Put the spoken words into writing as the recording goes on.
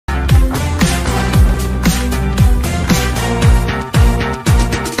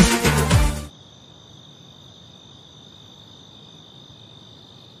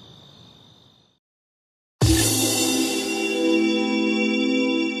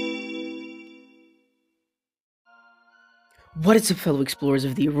What is up, fellow explorers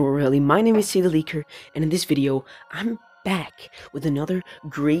of the Aurora Valley? My name is Say the Leaker, and in this video, I'm back with another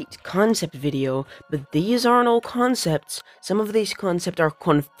great concept video, but these aren't all concepts. Some of these concepts are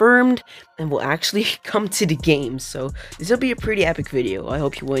confirmed and will actually come to the game, so this will be a pretty epic video. I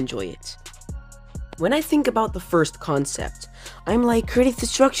hope you will enjoy it. When I think about the first concept, I'm like, creative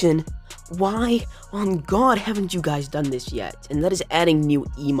destruction, why on God haven't you guys done this yet? And that is adding new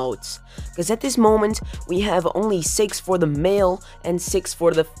emotes. Because at this moment, we have only 6 for the male and 6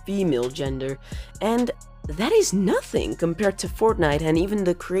 for the female gender. And that is nothing compared to Fortnite, and even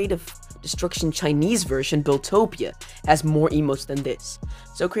the creative destruction Chinese version, Buildtopia, has more emotes than this.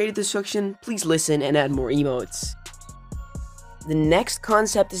 So creative destruction, please listen and add more emotes. The next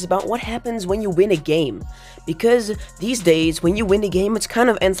concept is about what happens when you win a game, because these days when you win a game it's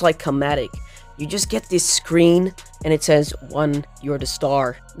kind of anticlimactic. You just get this screen and it says, "Won, you're the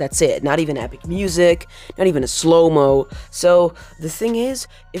star." That's it. Not even epic music, not even a slow-mo. So the thing is,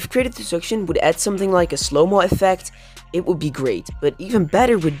 if creative destruction would add something like a slow-mo effect, it would be great. But even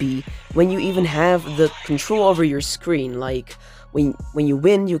better would be when you even have the control over your screen, like when you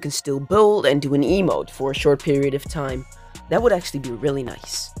win you can still build and do an emote for a short period of time. That would actually be really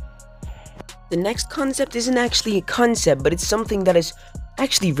nice. The next concept isn't actually a concept, but it's something that is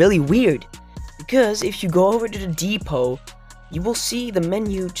actually really weird. Because if you go over to the depot, you will see the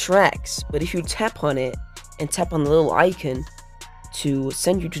menu tracks, but if you tap on it and tap on the little icon to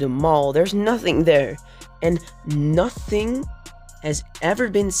send you to the mall, there's nothing there. And nothing has ever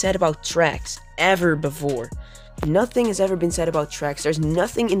been said about tracks, ever before. Nothing has ever been said about tracks. There's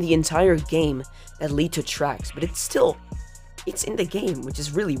nothing in the entire game that lead to tracks, but it's in the game, which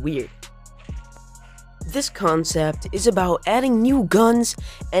is really weird. This concept is about adding new guns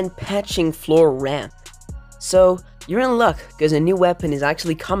and patching floor ramp. So you're in luck, because a new weapon is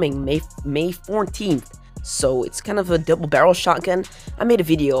actually coming May 14th. So it's kind of a double barrel shotgun. I made a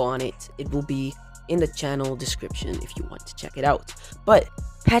video on it. It will be in the channel description if you want to check it out. But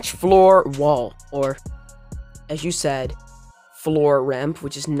patch floor wall, or as you said, floor ramp,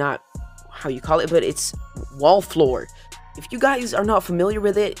 which is not how you call it, but it's wall floor. If you guys are not familiar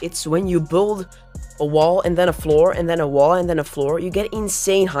with it, it's when you build a wall and then a floor and then a wall and then a floor, you get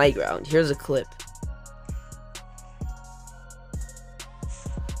insane high ground. Here's a clip.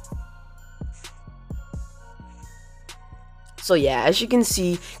 So yeah, as you can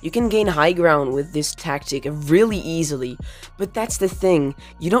see, you can gain high ground with this tactic really easily, but that's the thing,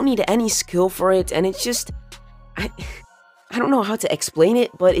 you don't need any skill for it, and it's just, I don't know how to explain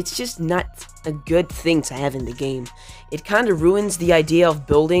it, but it's just not a good thing to have in the game. It kind of ruins the idea of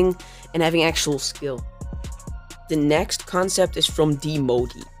building and having actual skill. The next concept is from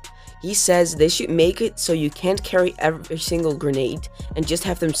D-Modi. He says they should make it so you can't carry every single grenade and just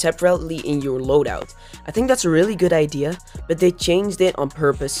have them separately in your loadout. I think that's a really good idea, but they changed it on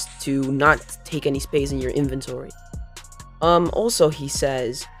purpose to not take any space in your inventory. Also he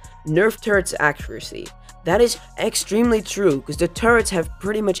says, nerf turrets accuracy. That is extremely true, because the turrets have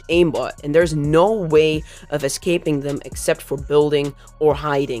pretty much aimbot, and there's no way of escaping them except for building or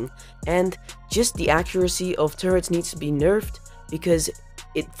hiding. And just the accuracy of turrets needs to be nerfed, because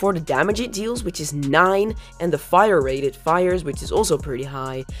for the damage it deals, which is 9, and the fire rate it fires, which is also pretty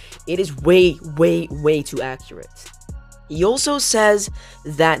high, it is way too accurate. He also says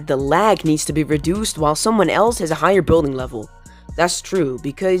that the lag needs to be reduced while someone else has a higher building level. That's true,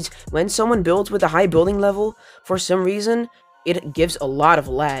 because when someone builds with a high building level, for some reason, it gives a lot of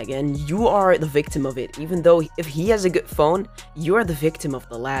lag, and you are the victim of it. Even though if he has a good phone, you are the victim of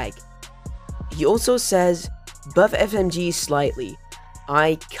the lag. He also says, buff FMG slightly.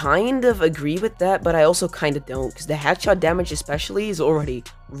 I kind of agree with that, but I also kind of don't, because the headshot damage especially is already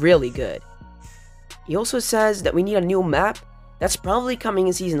really good. He also says that we need a new map. That's probably coming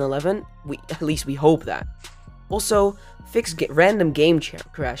in Season 11, at least we hope that. Also, fix random game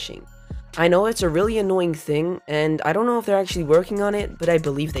crashing. I know it's a really annoying thing, and I don't know if they're actually working on it, but I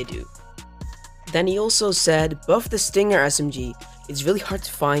believe they do. Then he also said, buff the Stinger SMG. It's really hard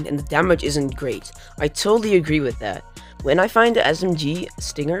to find and the damage isn't great. I totally agree with that. When I find the SMG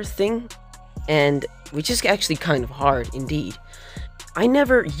Stinger thing, and which is actually kind of hard indeed, I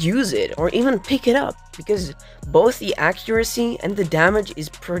never use it or even pick it up, because both the accuracy and the damage is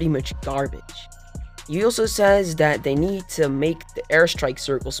pretty much garbage. He also says that they need to make the airstrike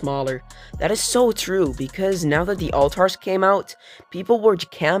circle smaller. That is so true, because now that the altars came out, people were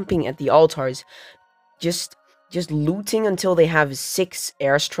camping at the altars, just looting until they have 6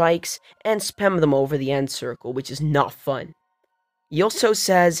 airstrikes and spam them over the end circle, which is not fun. He also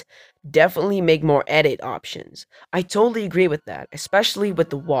says, definitely make more edit options. I totally agree with that, especially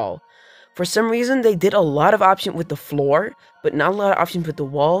with the wall. For some reason, they did a lot of options with the floor, but not a lot of options with the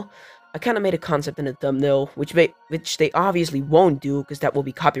wall. I kind of made a concept in a thumbnail, which they obviously won't do because that will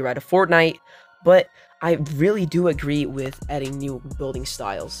be copyright of Fortnite, but I really do agree with adding new building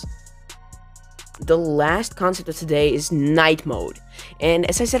styles. The last concept of today is night mode, and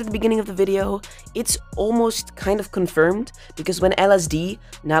as I said at the beginning of the video, it's almost kind of confirmed, because when LSD,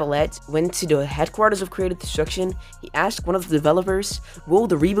 not Let, went to the headquarters of Creative Destruction, he asked one of the developers, will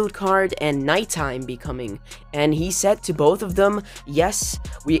the reboot card and nighttime be coming? And he said to both of them, yes,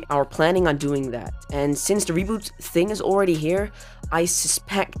 we are planning on doing that. And since the reboot thing is already here, I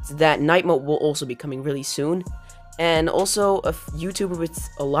suspect that night mode will also be coming really soon. And also, a YouTuber with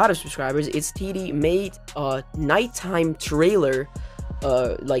a lot of subscribers, It's TD, made a nighttime trailer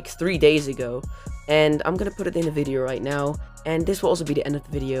like 3 days ago, and I'm gonna put it in the video right now, and this will also be the end of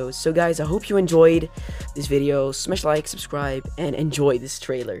the video. So guys, I hope you enjoyed this video. Smash like, subscribe, and enjoy this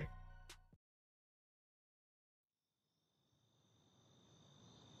trailer.